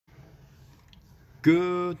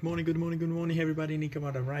Good morning, everybody.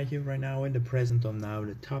 Camarda right here, right now, in the present of now.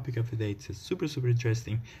 The topic of the day is super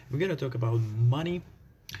interesting. We're gonna talk about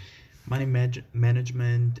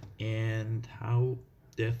management, and how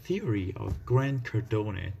the theory of Grant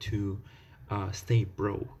Cardone to stay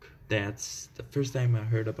broke. That's the first time I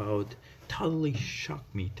heard about. Totally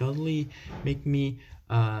shocked me. Totally make me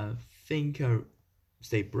think.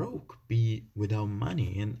 Stay broke, be without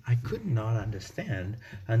money, and I could not understand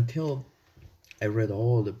until I read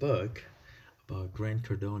all the book about Grant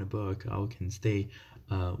Cardone book, how can stay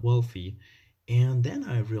wealthy, and then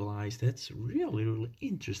I realized that's really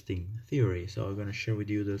interesting theory. So I'm gonna share with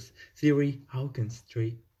you this theory: how can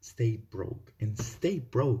stay broke, and stay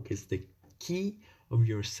broke is the key of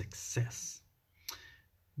your success.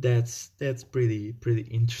 That's pretty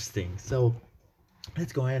interesting. So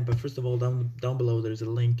let's go ahead. But first of all, down below there's a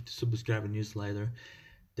link to subscribe a newsletter.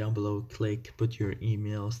 Down below, click, put your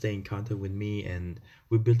email, stay in contact with me, and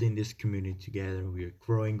we're building this community together. We're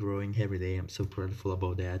growing every day. I'm so grateful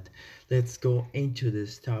about that. Let's go into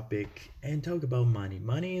this topic and talk about money.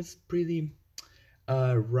 Money is pretty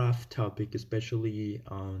rough topic, especially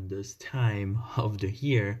on this time of the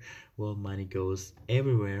year. Well, money goes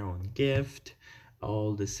everywhere on gift,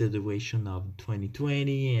 all the situation of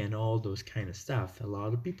 2020 and all those kind of stuff. A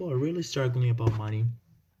lot of people are really struggling about money,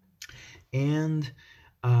 and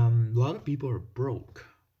a lot of people are broke,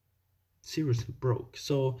 seriously broke.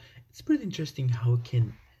 So it's pretty interesting how it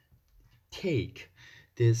can take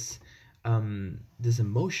this this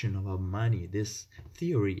emotion about money, this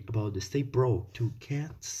theory about the stay broke to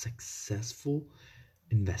get successful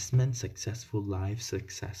investment, successful life,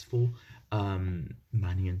 successful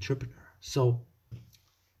money entrepreneur. So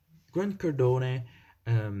Grant Cardone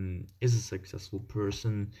is a successful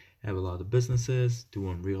person, have a lot of businesses,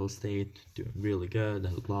 doing real estate, doing really good.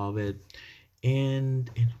 I love it. And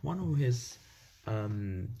in one of his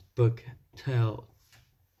book, tell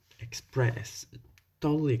express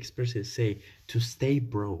totally expresses say to stay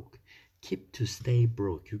broke, keep to stay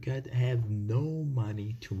broke. You gotta have no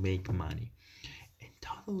money to make money. It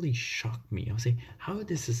totally shocked me. I was saying, how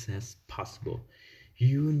this is possible?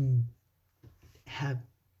 You have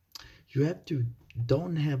you have to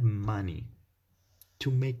don't have money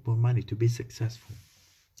to make more money to be successful.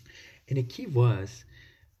 And the key was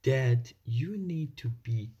that you need to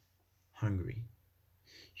be hungry.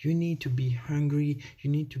 You need to be hungry. You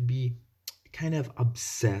need to be kind of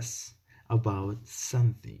obsessed about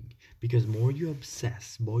something, because more you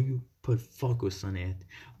obsess, more you put focus on it,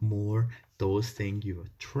 more those things you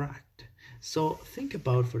attract. So think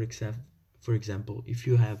about, for example, if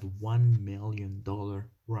you have $1 million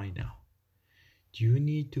right now, do you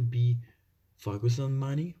need to be focused on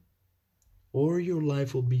money, or your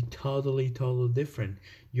life will be totally different?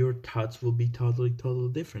 Your thoughts will be totally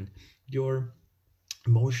different. Your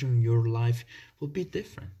emotion, your life will be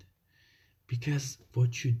different, because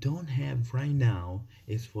what you don't have right now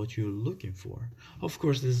is what you're looking for. Of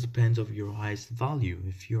course, this depends on your highest value.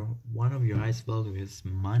 If one of your highest value is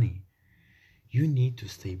money, you need to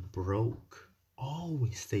stay broke.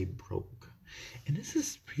 Always stay broke. And this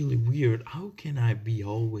is really weird. How can I be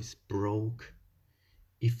always broke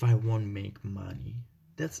if I won't make money?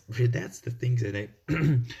 That's the things that I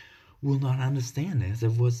will not understand, as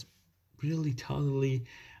it was really totally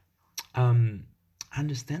um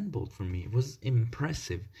understandable for me. It was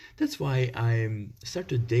impressive. That's why I start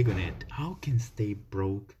to dig on it. How can stay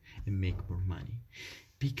broke and make more money?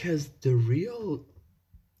 Because the real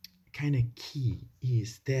kind of key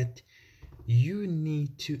is that you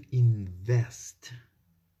need to invest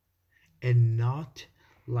and not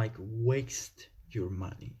like waste your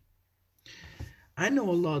money. I know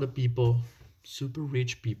a lot of people, super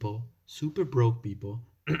rich people, super broke people,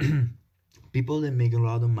 people that make a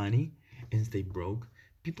lot of money and stay broke,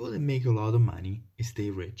 people that make a lot of money and stay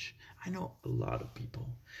rich. I know a lot of people,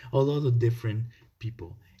 a lot of different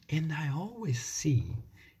people, and I always see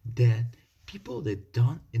that people that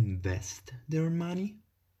don't invest their money,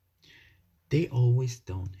 they always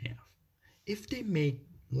don't have. If they make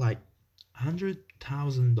like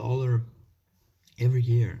 $100,000 every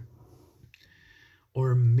year,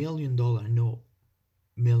 or $1 million, I know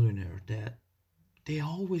millionaire that they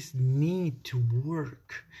always need to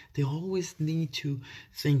work. They always need to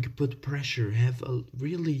think, put pressure, have a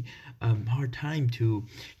really hard time to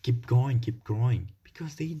keep going, keep growing,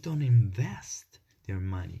 because they don't invest their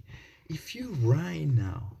money. If you right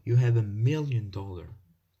now you have $1 million,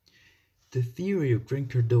 the theory of Grant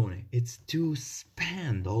Cardone, it's to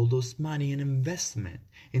spend all those money in investment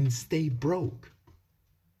and stay broke.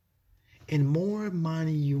 And more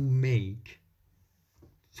money you make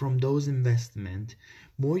from those investment,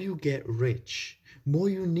 more you get rich, more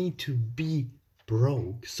you need to be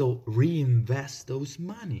broke. So reinvest those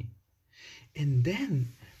money. And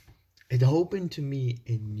then it opened to me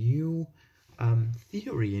a new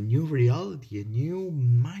theory, a new reality, a new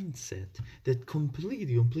mindset that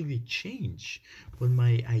completely changed when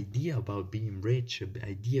my idea about being rich, the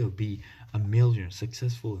idea of being a millionaire,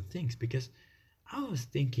 successful in things. Because I was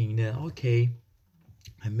thinking that, okay,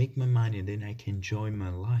 I make my money and then I can enjoy my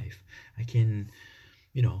life. I can,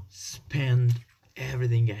 spend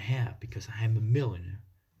everything I have because I am a millionaire.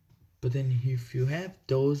 But then if you have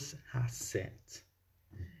those assets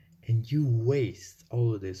and you waste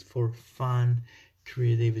all of this for fun,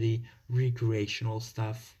 creativity, recreational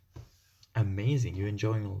stuff, amazing, you're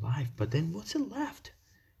enjoying your life. But then what's it left?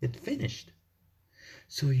 It finished.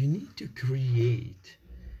 So you need to create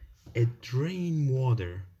a drain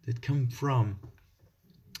water that come from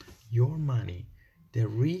your money that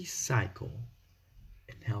recycle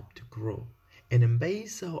and help to grow. And then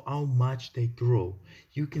based on how much they grow,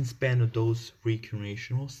 you can spend on those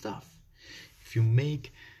recreational stuff. If you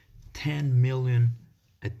make 10 million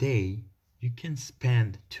a day, you can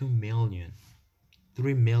spend 2 million,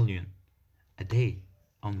 3 million a day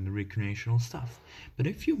on the recreational stuff. But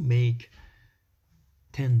if you make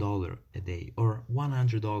 $10 a day or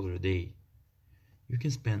 $100 a day, you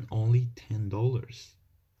can spend only $10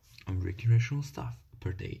 on recreational stuff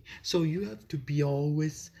per day. So you have to be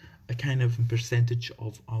always a kind of percentage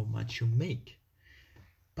of how much you make.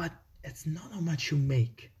 But it's not how much you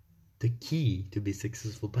make the key to be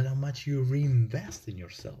successful, but how much you reinvest in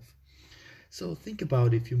yourself. So think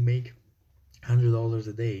about if you make $100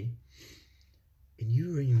 a day and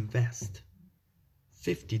you reinvest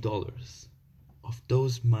 $50 of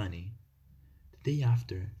those money, the day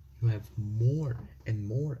after you have more and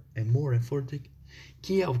more and more. And for the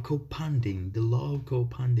key of compounding, the law of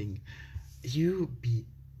compounding, you be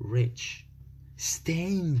rich,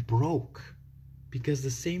 staying broke, because the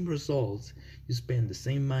same results, you spend the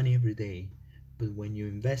same money every day, but when you're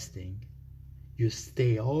investing, you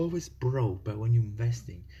stay always broke. But when you're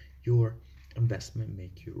investing, your investment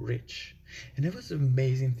make you rich. And it was an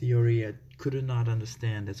amazing theory I could not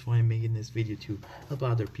understand. That's why I'm making this video, to help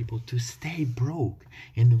other people to stay broke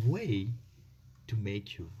in a way to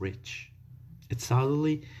make you rich. It's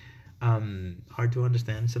totally hard to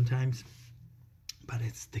understand sometimes, but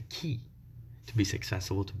it's the key to be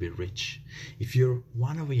successful, to be rich. If you're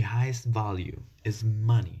one of your highest value is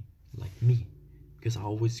money, like me, because I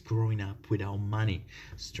always growing up without money,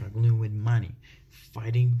 struggling with money,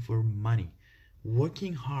 fighting for money,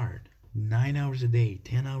 working hard 9 hours a day,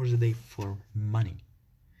 10 hours a day for money.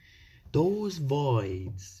 Those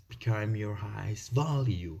voids become your highest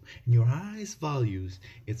value, and your highest values,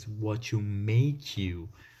 it's what you make you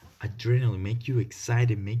adrenaline, make you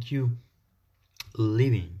excited, make you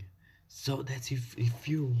living. So that's if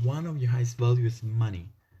you're one of your highest values money,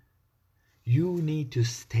 you need to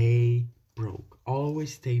stay broke,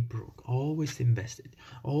 always stay broke, always invested,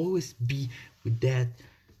 always be with that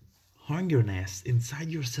hungerness inside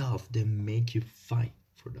yourself that make you fight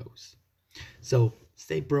for those. So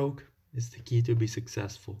stay broke is the key to be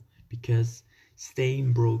successful, because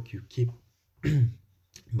staying broke, you keep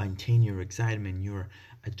maintain your excitement, your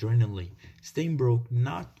adrenaline. Staying broke,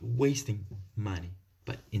 not wasting money,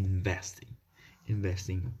 but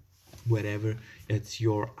investing whatever it's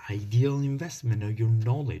your ideal investment, or your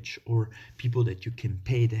knowledge, or people that you can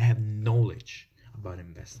pay that have knowledge about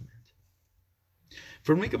investment.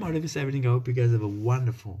 For me, Camarda, this is everything. I hope you guys have a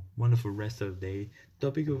wonderful rest of the day. The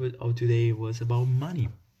topic of today was about money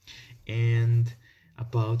and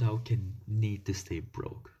about how can need to stay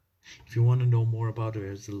broke. If you want to know more about it,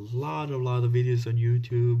 there's a lot of videos on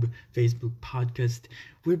YouTube, Facebook, podcast.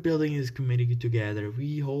 We're building this community together.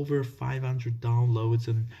 We over 500 downloads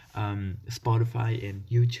on Spotify and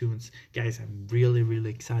YouTube. Guys, I'm really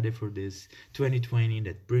excited for this 2020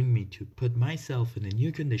 that bring me to put myself in a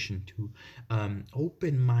new condition, to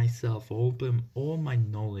open myself, open all my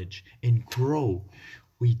knowledge and grow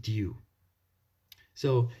with you.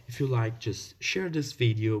 So if you like, just share this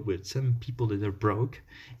video with some people that are broke,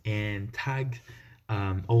 and tag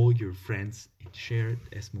all your friends and share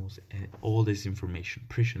as most all this information,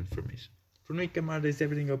 precious information. From me, Camarda, is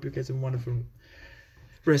everything. Hope you guys have a wonderful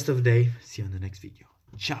rest of the day. See you on the next video.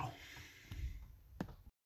 Ciao.